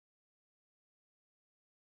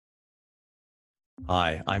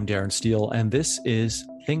Hi, I'm Darren Steele, and this is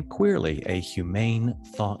Think Queerly, a humane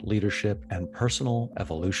thought leadership and personal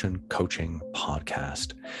evolution coaching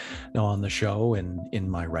podcast. Now, on the show and in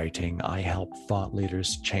my writing, I help thought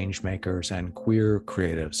leaders, change makers, and queer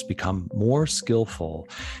creatives become more skillful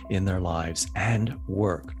in their lives and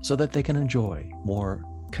work so that they can enjoy more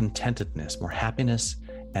contentedness, more happiness,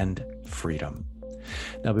 and freedom.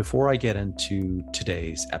 Now, before I get into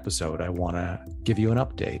today's episode, I want to give you an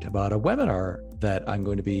update about a webinar that I'm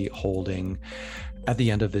going to be holding at the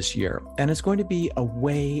end of this year. And it's going to be a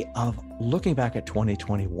way of looking back at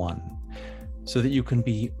 2021 so that you can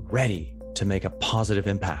be ready to make a positive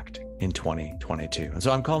impact in 2022. And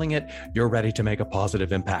so I'm calling it, You're Ready to Make a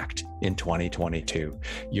Positive Impact in 2022,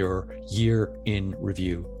 your year in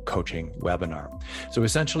review coaching webinar. So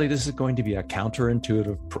essentially, this is going to be a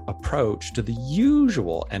counterintuitive approach to the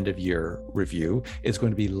usual end of year review. It's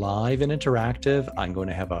going to be live and interactive. I'm going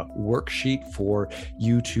to have a worksheet for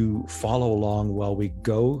you to follow along while we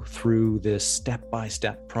go through this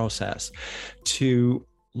step-by-step process to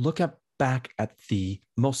look back at the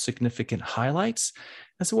most significant highlights,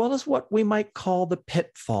 as well as what we might call the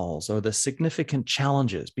pitfalls or the significant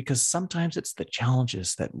challenges, because sometimes it's the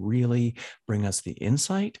challenges that really bring us the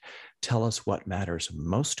insight, tell us what matters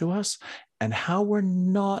most to us, and how we're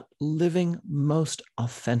not living most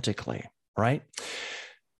authentically, right?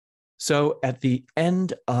 So at the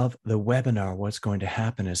end of the webinar, what's going to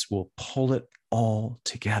happen is we'll pull it all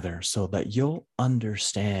together so that you'll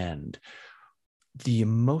understand the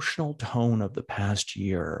emotional tone of the past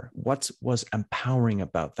year, what was empowering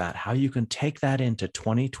about that, how you can take that into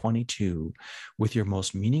 2022 with your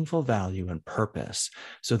most meaningful value and purpose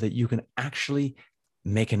so that you can actually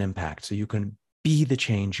make an impact, so you can be the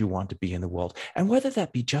change you want to be in the world. And whether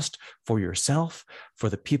that be just for yourself, for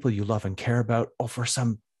the people you love and care about, or for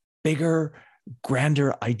some bigger,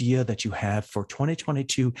 grander idea that you have for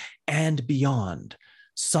 2022 and beyond,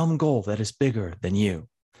 some goal that is bigger than you,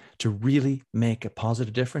 to really make a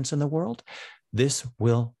positive difference in the world, this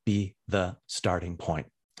will be the starting point.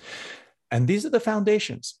 And these are the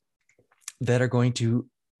foundations that are going to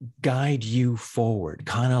guide you forward,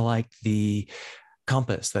 kind of like the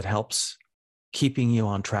compass that helps keeping you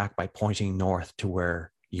on track by pointing north to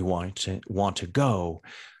where you want to go,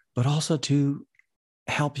 but also to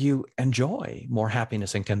help you enjoy more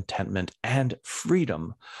happiness and contentment and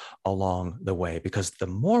freedom along the way. Because the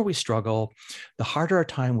more we struggle, the harder a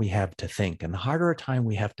time we have to think. And the harder a time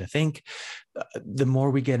we have to think, the more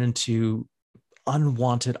we get into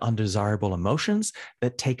unwanted, undesirable emotions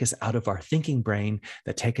that take us out of our thinking brain,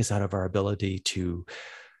 that take us out of our ability to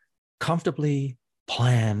comfortably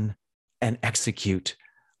plan and execute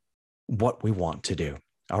what we want to do.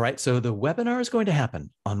 All right, so the webinar is going to happen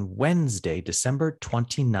on Wednesday, December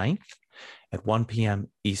 29th at 1 p.m.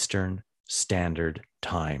 Eastern Standard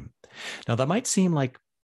Time. Now, that might seem like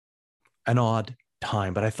an odd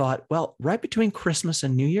time, but I thought, well, right between Christmas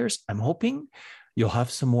and New Year's, I'm hoping you'll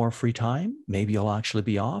have some more free time. Maybe you'll actually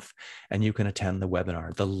be off and you can attend the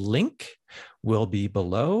webinar. The link will be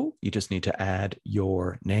below. You just need to add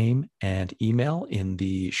your name and email in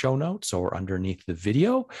the show notes or underneath the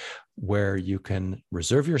video where you can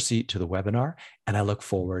reserve your seat to the webinar. And I look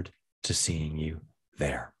forward to seeing you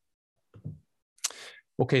there.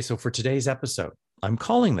 Okay, so for today's episode, I'm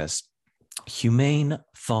calling this Humane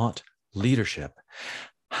Thought Leadership: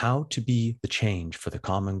 How to Be the Change for the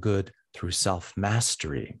Common Good Through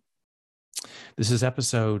Self-Mastery. This is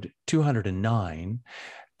episode 209,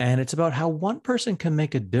 and it's about how one person can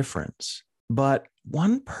make a difference, but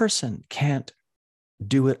one person can't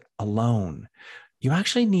do it alone. You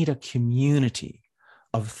actually need a community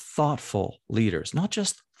of thoughtful leaders, not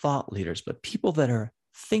just thought leaders, but people that are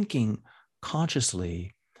thinking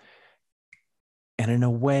consciously and in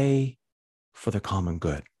a way for the common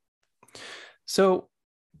good. So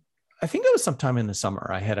I think it was sometime in the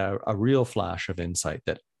summer, I had a real flash of insight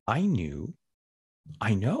that I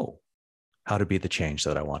know how to be the change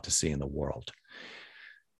that I want to see in the world.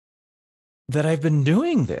 That I've been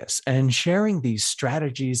doing this and sharing these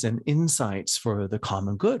strategies and insights for the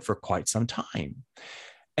common good for quite some time.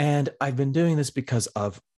 And I've been doing this because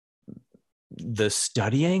of the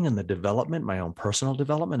studying and the development, my own personal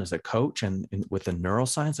development as a coach and with the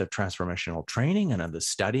neuroscience of transformational training, and of the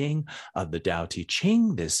studying of the Tao Te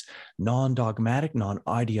Ching, this non-dogmatic,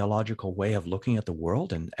 non-ideological way of looking at the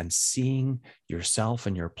world and seeing yourself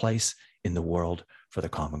and your place in the world for the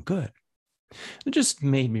common good. It just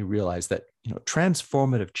made me realize that,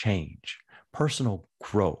 transformative change, personal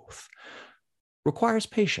growth requires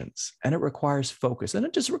patience, and it requires focus, and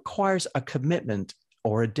it just requires a commitment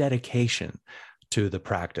or a dedication to the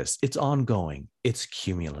practice. It's ongoing, it's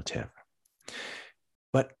cumulative.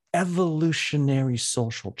 evolutionary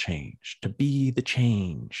social change, to be the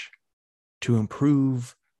change, to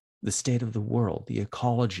improve the state of the world, the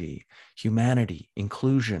ecology, humanity,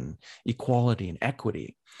 inclusion, equality, and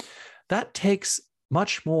equity. That takes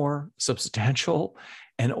much more substantial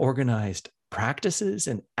and organized practices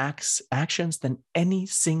and actions than any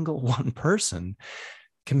single one person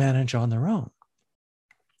can manage on their own.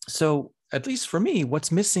 So, at least for me,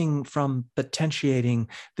 what's missing from potentiating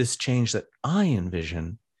this change that I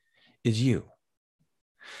envision is you.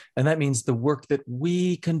 And that means the work that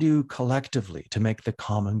we can do collectively to make the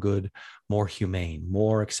common good more humane,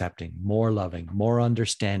 more accepting, more loving, more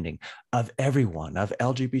understanding of everyone, of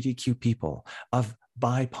LGBTQ people, of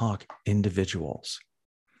BIPOC individuals.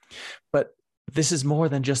 But this is more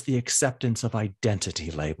than just the acceptance of identity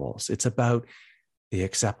labels. It's about the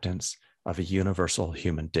acceptance of a universal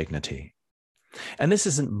human dignity. And this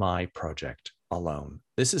isn't my project alone.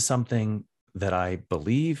 This is something that I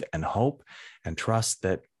believe and hope and trust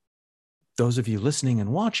that those of you listening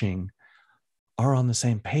and watching are on the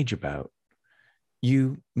same page about.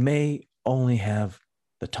 You may only have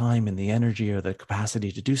the time and the energy or the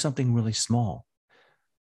capacity to do something really small.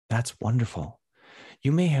 That's wonderful.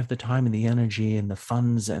 You may have the time and the energy and the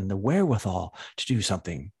funds and the wherewithal to do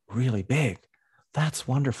something really big. That's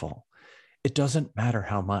wonderful. It doesn't matter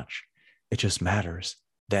how much. It just matters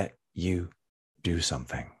that you do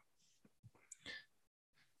something.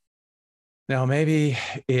 Now, maybe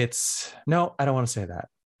no, I don't want to say that.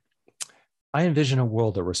 I envision a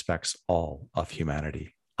world that respects all of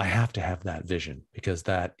humanity. I have to have that vision because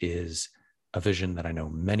that is a vision that I know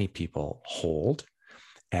many people hold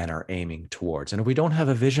and are aiming towards. And if we don't have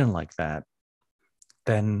a vision like that,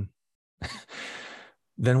 then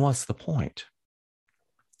what's the point?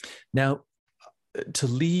 Now, to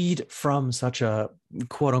lead from such a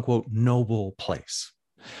quote unquote noble place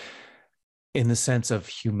in the sense of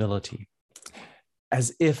humility,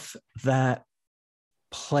 as if that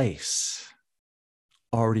place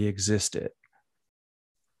already existed,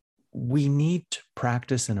 we need to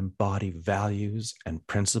practice and embody values and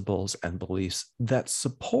principles and beliefs that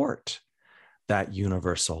support that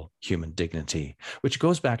universal human dignity, which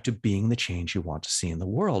goes back to being the change you want to see in the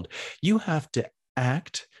world. You have to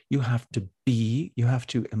act, you have to be, you have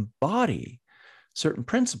to embody certain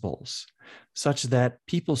principles such that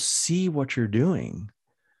people see what you're doing,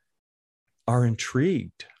 are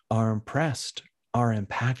intrigued, are impressed, are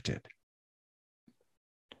impacted.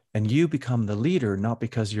 And you become the leader, not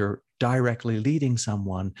because you're directly leading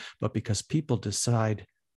someone, but because people decide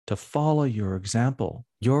to follow your example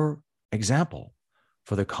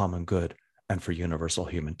for the common good and for universal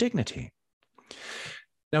human dignity.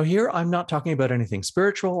 Now, here, I'm not talking about anything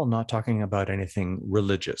spiritual. I'm not talking about anything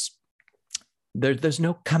religious. There's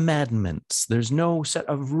no commandments. There's no set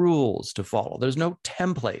of rules to follow. There's no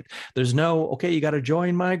template. There's no, okay, you got to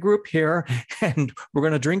join my group here and we're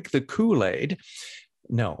going to drink the Kool-Aid.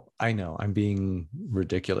 No, I know I'm being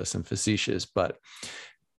ridiculous and facetious, but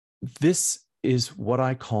this is what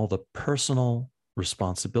I call the personal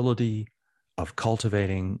responsibility of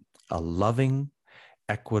cultivating a loving,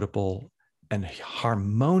 equitable, and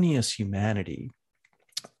harmonious humanity,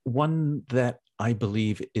 one that I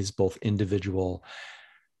believe is both individual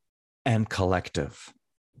and collective,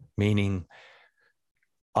 meaning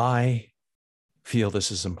I feel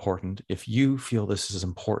this is important. If you feel this is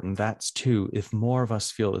important, that's two. If more of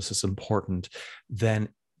us feel this is important, then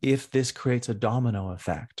if this creates a domino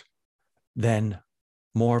effect, then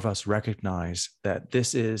more of us recognize that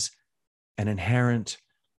this is an inherent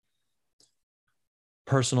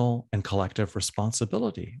personal and collective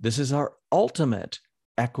responsibility. This is our ultimate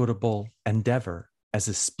equitable endeavor as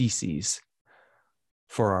a species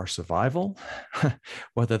for our survival,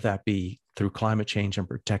 whether that be through climate change and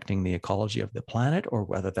protecting the ecology of the planet, or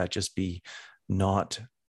whether that just be not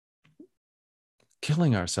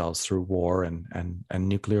killing ourselves through war and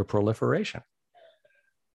nuclear proliferation.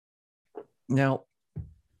 Now,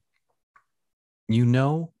 you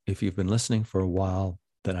know, if you've been listening for a while,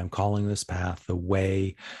 that I'm calling this path the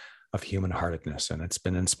way of human-heartedness. And it's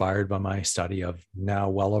been inspired by my study of now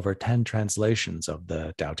well over 10 translations of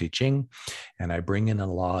the Tao Te Ching. And I bring in a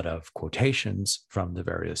lot of quotations from the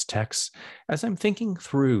various texts as I'm thinking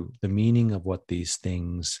through the meaning of what these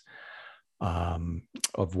things,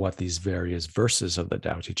 of what these various verses of the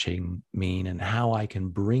Tao Te Ching mean, and how I can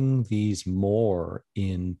bring these more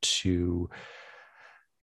into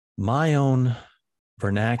my own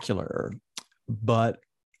vernacular, but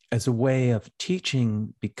as a way of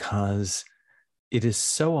teaching, because it is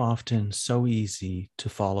so often so easy to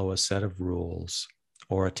follow a set of rules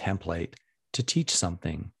or a template to teach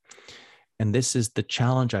something. And this is the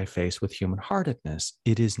challenge I face with human-heartedness.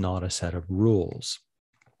 It is not a set of rules.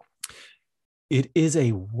 It is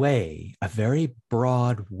a way, a very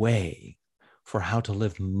broad way for how to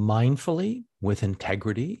live mindfully with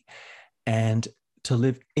integrity and to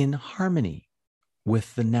live in harmony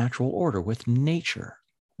with the natural order, with nature,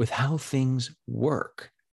 with how things work.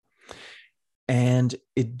 And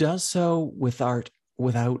it does so without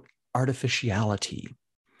artificiality,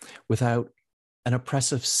 without an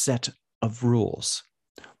oppressive set of rules.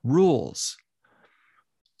 Rules,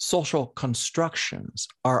 social constructions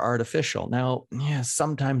are artificial. Now,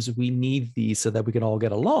 sometimes we need these so that we can all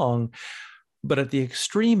get along, but at the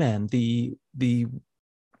extreme end, the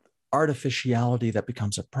artificiality that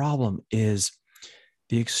becomes a problem is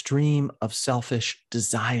the extreme of selfish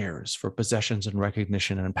desires for possessions and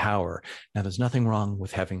recognition and power. Now, there's nothing wrong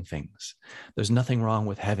with having things. There's nothing wrong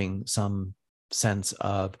with having some sense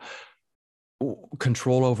of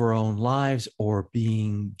control over our own lives or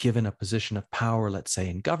being given a position of power, let's say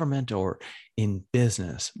in government or in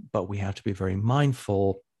business. But we have to be very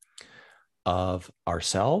mindful of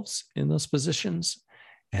ourselves in those positions.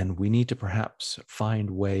 And we need to perhaps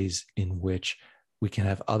find ways in which we can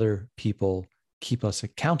have other people keep us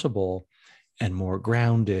accountable and more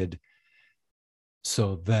grounded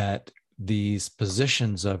so that these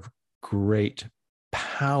positions of great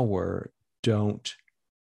power don't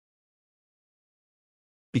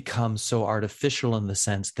become so artificial in the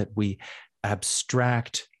sense that we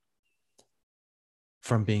abstract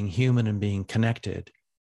from being human and being connected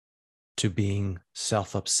to being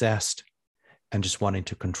self-obsessed and just wanting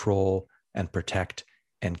to control and protect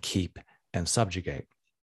and keep and subjugate.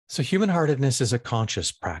 So human-heartedness is a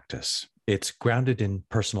conscious practice. It's grounded in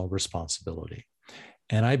personal responsibility.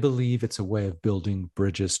 And I believe it's a way of building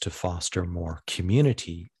bridges to foster more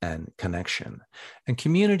community and connection. And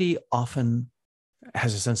community often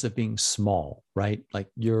has a sense of being small, right? Like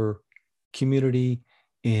your community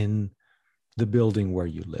in the building where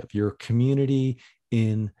you live, your community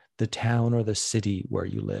in the town or the city where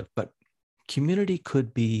you live. But community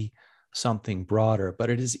could be something broader,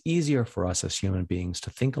 but it is easier for us as human beings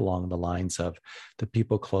to think along the lines of the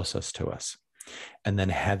people closest to us, and then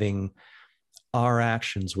having our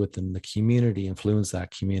actions within the community influence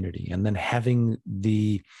that community, and then having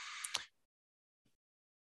the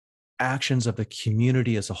actions of the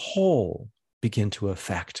community as a whole begin to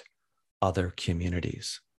affect other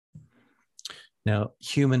communities. Now,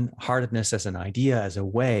 human-heartedness as an idea, as a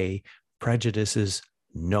way, prejudices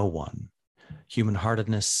no one.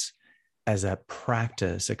 Human-heartedness as a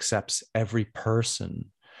practice accepts every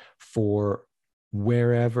person for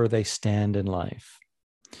wherever they stand in life.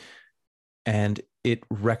 And it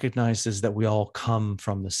recognizes that we all come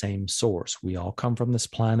from the same source. We all come from this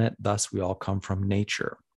planet, thus we all come from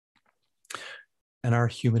nature. And our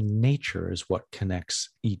human nature is what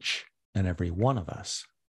connects each and every one of us.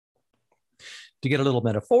 To get a little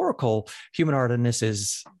metaphorical, human-heartedness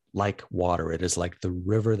is like water. It is like the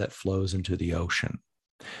river that flows into the ocean.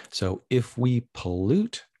 So if we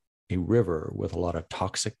pollute a river with a lot of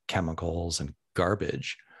toxic chemicals and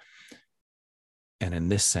garbage, and in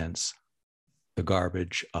this sense, the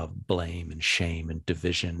garbage of blame and shame and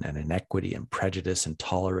division and inequity and prejudice and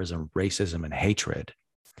tolerism, racism and hatred,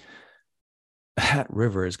 that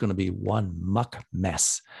river is going to be one muck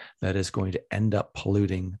mess that is going to end up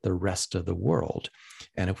polluting the rest of the world.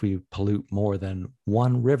 And if we pollute more than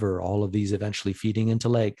one river, all of these eventually feeding into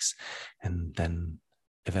lakes and then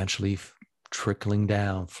eventually trickling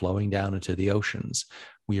down, flowing down into the oceans,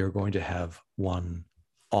 we are going to have one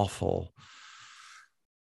awful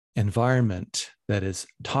environment that is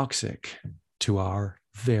toxic to our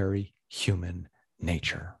very human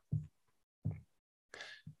nature.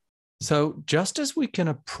 So just as we can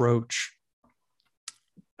approach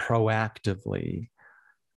proactively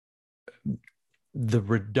the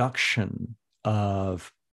reduction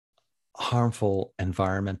of harmful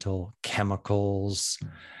environmental chemicals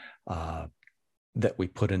that we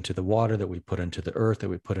put into the water, that we put into the earth, that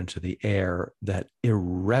we put into the air, that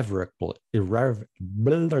irrevocably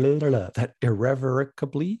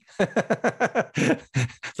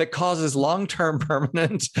that causes long-term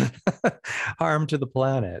permanent harm to the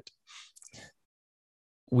planet.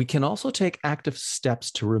 We can also take active steps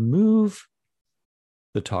to remove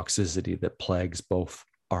the toxicity that plagues both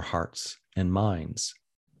our hearts and minds.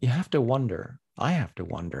 You have to wonder, I have to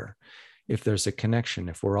wonder, if there's a connection,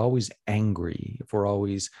 if we're always angry, if we're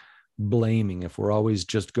always blaming, if we're always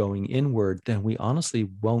just going inward, then we honestly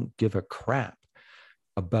won't give a crap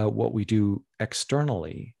about what we do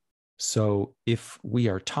externally. So if we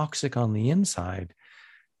are toxic on the inside,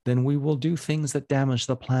 then we will do things that damage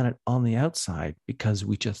the planet on the outside because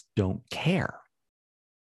we just don't care.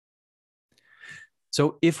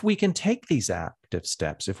 So if we can take these active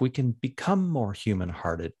steps, if we can become more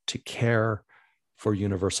human-hearted to care for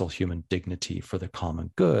universal human dignity, for the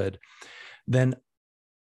common good, then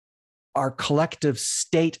our collective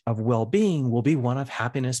state of well-being will be one of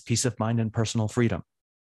happiness, peace of mind, and personal freedom.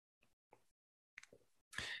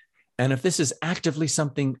 And if this is actively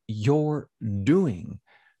something you're doing,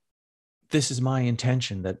 this is my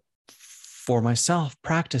intention that for myself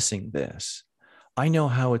practicing this, I know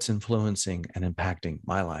how it's influencing and impacting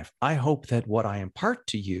my life. I hope that what I impart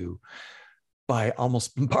to you by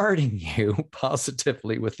almost bombarding you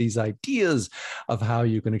positively with these ideas of how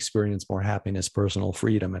you can experience more happiness, personal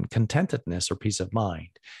freedom, and contentedness or peace of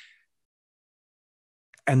mind,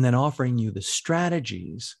 and then offering you the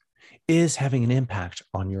strategies, is having an impact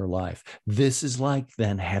on your life. This is like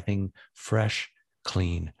then having fresh,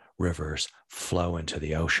 clean rivers flow into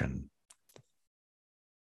the ocean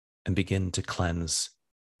and begin to cleanse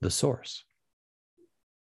the source.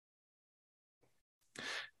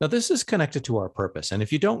 Now, this is connected to our purpose. And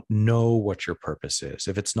if you don't know what your purpose is,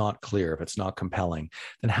 if it's not clear, if it's not compelling,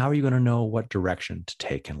 then how are you going to know what direction to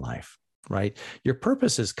take in life, right? Your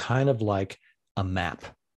purpose is kind of like a map.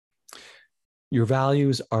 Your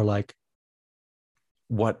values are like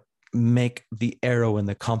what make the arrow in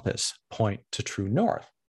the compass point to true north.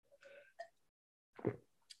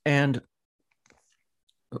 And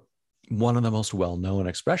one of the most well-known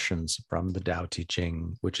expressions from the Tao Te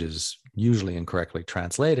Ching, which is usually incorrectly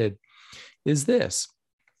translated, is this: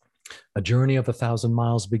 a journey of 1,000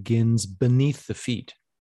 miles begins beneath the feet.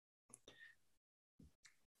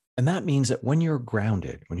 And that means that when you're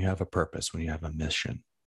grounded, when you have a purpose, when you have a mission,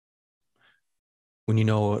 when you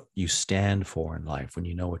know what you stand for in life, when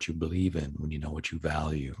you know what you believe in, when you know what you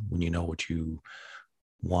value, when you know what you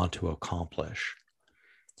want to accomplish,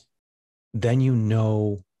 then you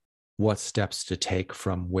know what steps to take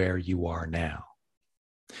from where you are now.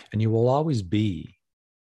 And you will always be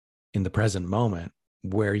in the present moment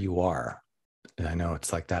where you are. And I know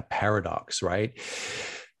it's like that paradox, right?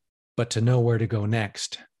 But to know where to go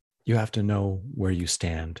next, you have to know where you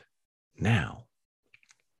stand now.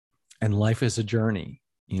 And life is a journey.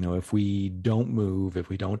 You know, if we don't move, if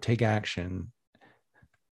we don't take action,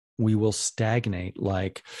 we will stagnate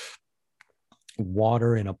like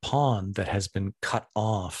water in a pond that has been cut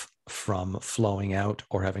off from flowing out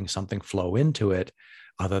or having something flow into it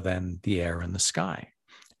other than the air and the sky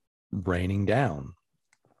raining down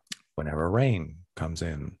whenever rain comes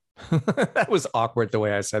in. That was awkward the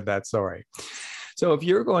way I said that, sorry. So if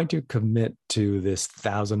you're going to commit to this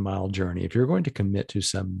 1,000-mile journey, if you're going to commit to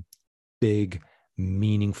some big,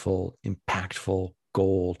 meaningful, impactful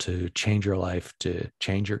goal to change your life, to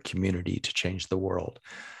change your community, to change the world,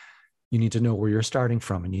 you need to know where you're starting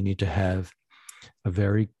from, and you need to have a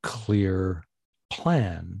very clear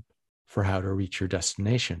plan for how to reach your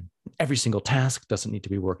destination. Every single task doesn't need to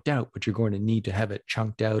be worked out, but you're going to need to have it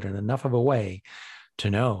chunked out in enough of a way to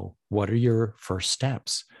know what are your first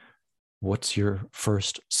steps. What's your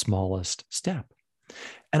first smallest step?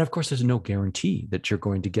 And of course, there's no guarantee that you're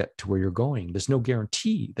going to get to where you're going. There's no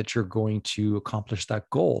guarantee that you're going to accomplish that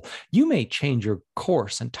goal. You may change your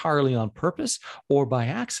course entirely on purpose or by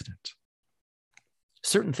accident.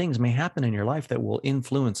 Certain things may happen in your life that will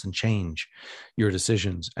influence and change your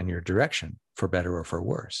decisions and your direction for better or for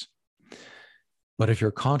worse. But if you're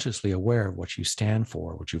consciously aware of what you stand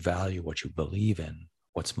for, what you value, what you believe in,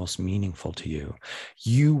 what's most meaningful to you,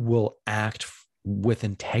 you will act with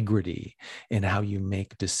integrity in how you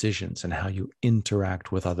make decisions and how you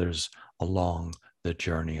interact with others along the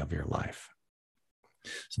journey of your life.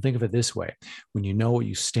 So think of it this way: when you know what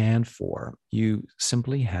you stand for, you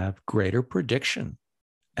simply have greater prediction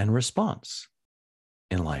and response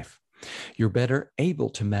in life. You're better able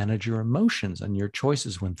to manage your emotions and your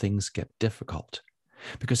choices when things get difficult.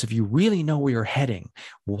 Because if you really know where you're heading,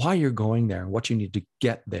 why you're going there, and what you need to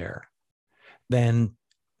get there, then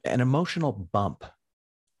an emotional bump,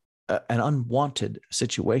 an unwanted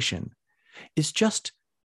situation, is just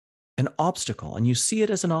an obstacle. And you see it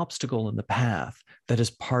as an obstacle in the path that is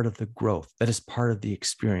part of the growth, that is part of the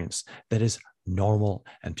experience, that is normal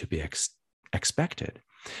and to be expected.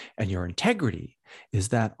 And your integrity is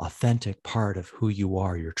that authentic part of who you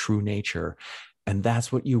are, your true nature. And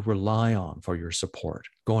that's what you rely on for your support,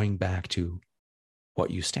 going back to what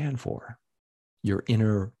you stand for, your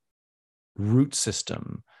inner root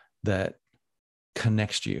system that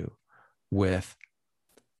connects you with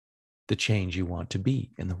the change you want to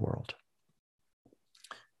be in the world.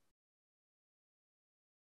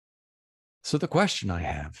 So the question I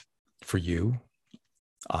have for you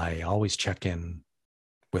I always check in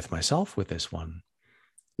with myself with this one,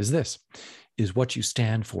 is what you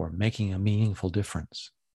stand for making a meaningful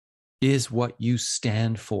difference? Is what you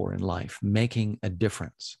stand for in life making a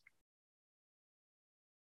difference?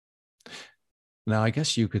 Now, I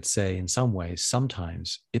guess you could say in some ways,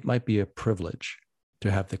 sometimes it might be a privilege to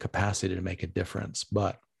have the capacity to make a difference,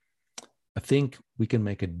 but I think we can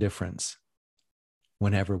make a difference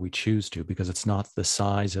whenever we choose to, because it's not the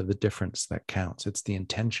size of the difference that counts, it's the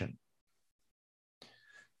intention.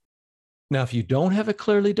 Now, if you don't have a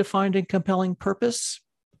clearly defined and compelling purpose,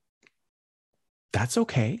 that's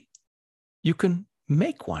okay. You can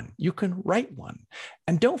make one, you can write one,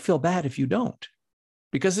 and don't feel bad if you don't,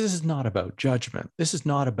 because this is not about judgment. This is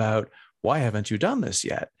not about, why haven't you done this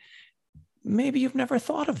yet? Maybe you've never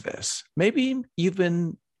thought of this. Maybe you've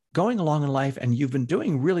been going along in life and you've been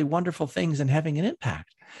doing really wonderful things and having an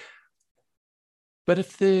impact. But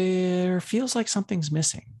if there feels like something's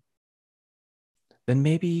missing, then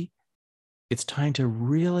maybe it's time to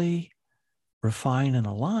really refine and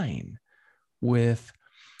align with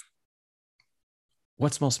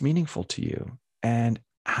what's most meaningful to you and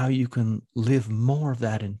how you can live more of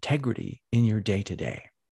that integrity in your day-to-day.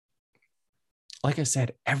 Like I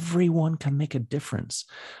said, everyone can make a difference,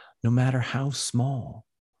 no matter how small.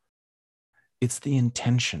 It's the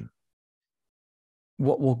intention.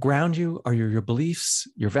 What will ground you are your beliefs,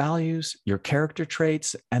 your values, your character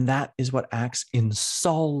traits, and that is what acts in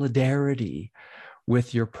solidarity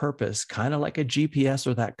with your purpose, kind of like a GPS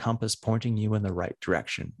or that compass pointing you in the right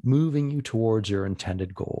direction, moving you towards your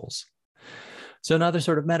intended goals. So another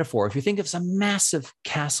sort of metaphor, if you think of some massive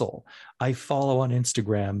castle, I follow on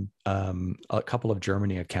Instagram a couple of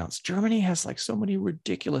Germany accounts. Germany has like so many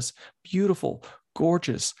ridiculous, beautiful,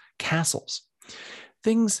 gorgeous castles,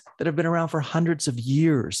 things that have been around for hundreds of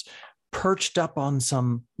years, perched up on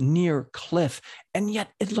some near cliff, and yet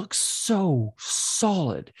it looks so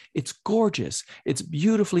solid. It's gorgeous. It's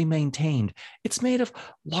beautifully maintained. It's made of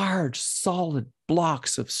large, solid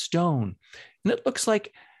blocks of stone. And it looks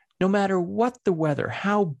like no matter what the weather,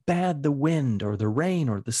 how bad the wind or the rain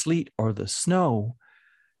or the sleet or the snow,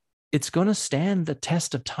 it's going to stand the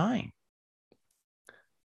test of time.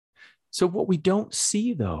 So what we don't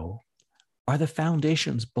see, though, are the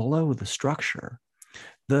foundations below the structure,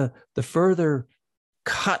 the further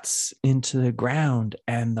cuts into the ground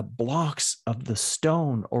and the blocks of the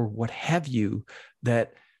stone or what have you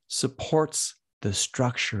that supports the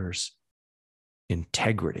structure's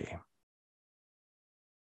integrity.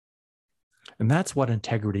 And that's what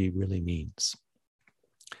integrity really means.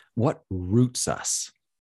 What roots us?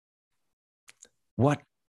 What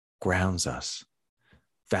grounds us?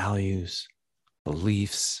 Values,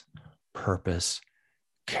 beliefs, purpose,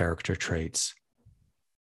 character traits,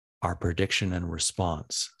 our prediction and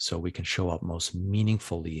response, so we can show up most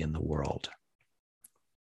meaningfully in the world.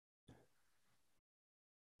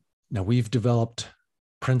 Now, we've developed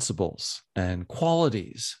principles and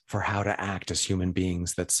qualities for how to act as human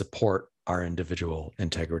beings that support our individual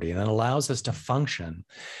integrity, and that allows us to function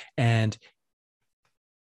and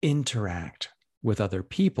interact with other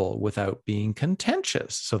people without being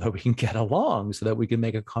contentious, so that we can get along, so that we can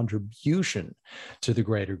make a contribution to the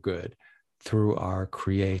greater good through our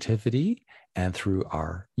creativity and through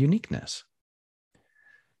our uniqueness.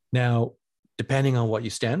 Now, depending on what you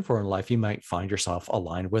stand for in life, you might find yourself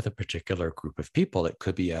aligned with a particular group of people. It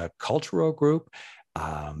could be a cultural group,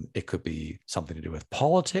 it could be something to do with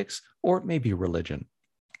politics, or it may be religion.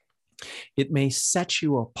 It may set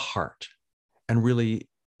you apart and really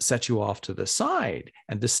set you off to the side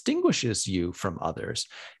and distinguishes you from others.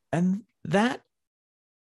 And that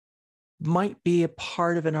might be a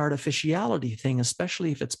part of an artificiality thing,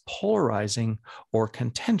 especially if it's polarizing or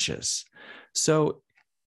contentious. So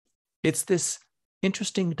it's this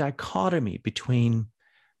interesting dichotomy between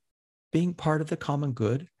being part of the common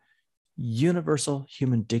good, universal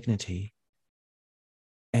human dignity,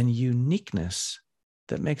 and uniqueness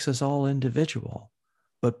that makes us all individual,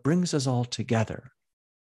 but brings us all together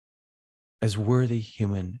as worthy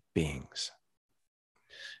human beings.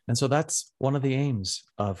 And so that's one of the aims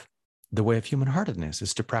of the way of human-heartedness,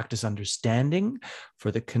 is to practice understanding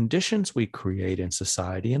for the conditions we create in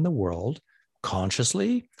society and the world,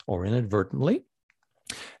 consciously or inadvertently,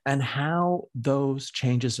 and how those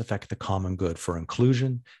changes affect the common good for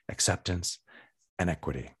inclusion, acceptance, and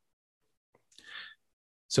equity.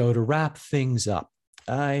 So to wrap things up,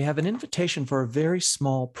 I have an invitation for a very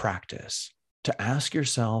small practice to ask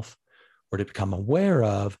yourself, or to become aware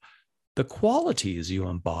of, the qualities you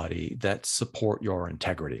embody that support your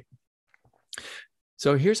integrity.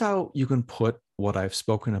 So here's how you can put what I've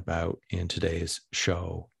spoken about in today's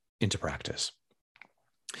show into practice.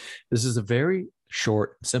 This is a very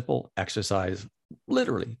short, simple exercise,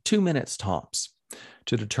 literally 2 minutes tops,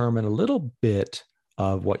 to determine a little bit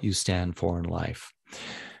of what you stand for in life.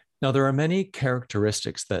 Now, there are many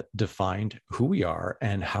characteristics that define who we are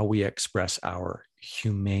and how we express our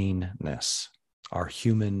humaneness, our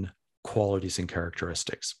human qualities and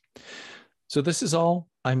characteristics. So this is all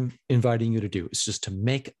I'm inviting you to do. It's just to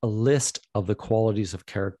make a list of the qualities of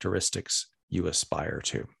characteristics you aspire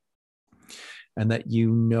to and that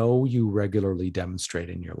you regularly demonstrate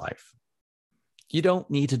in your life. You don't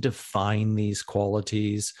need to define these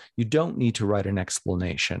qualities. You don't need to write an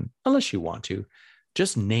explanation unless you want to.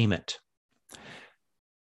 Just name it.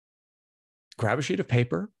 Grab a sheet of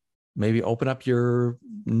paper, maybe open up your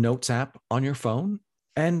notes app on your phone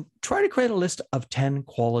and try to create a list of 10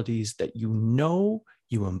 qualities that you know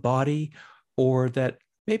you embody, or that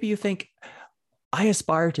maybe you think, I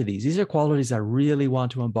aspire to these. These are qualities I really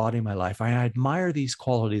want to embody in my life. I admire these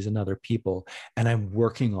qualities in other people and I'm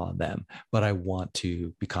working on them, but I want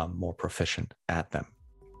to become more proficient at them.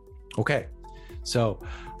 Okay. So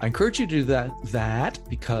I encourage you to do that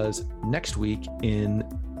because next week in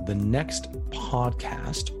the next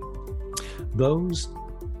podcast, those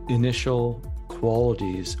initial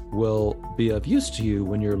qualities will be of use to you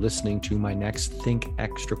when you're listening to my next Think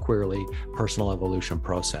Extra Queerly personal evolution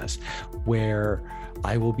process, where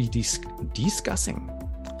I will be discussing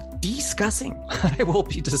I will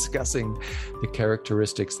be discussing the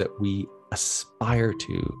characteristics that we aspire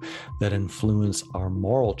to that influence our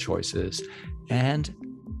moral choices and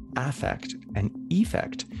affect and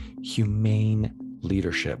effect humane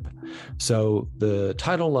leadership. So the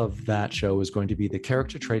title of that show is going to be The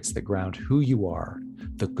Character Traits That Ground Who You Are,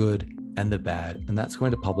 the Good and the Bad. And that's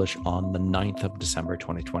going to publish on the 9th of December,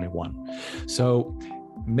 2021. So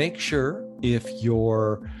make sure if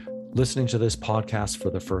you're listening to this podcast for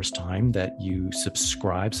the first time that you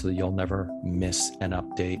subscribe so that you'll never miss an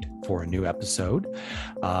update for a new episode.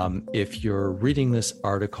 If you're reading this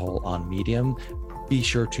article on Medium, be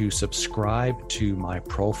sure to subscribe to my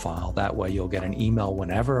profile. That way you'll get an email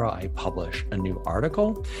whenever I publish a new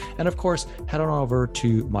article. And of course, head on over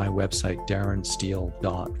to my website,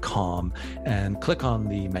 darrensteele.com, and click on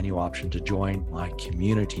the menu option to join my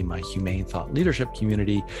community, my Humane Thought Leadership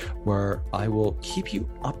community, where I will keep you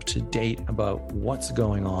up to date about what's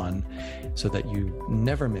going on so that you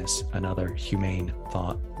never miss another Humane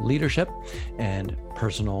Thought Leadership and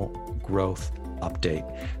personal growth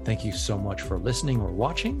update. Thank you so much for listening or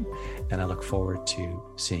watching, and I look forward to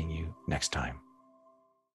seeing you next time.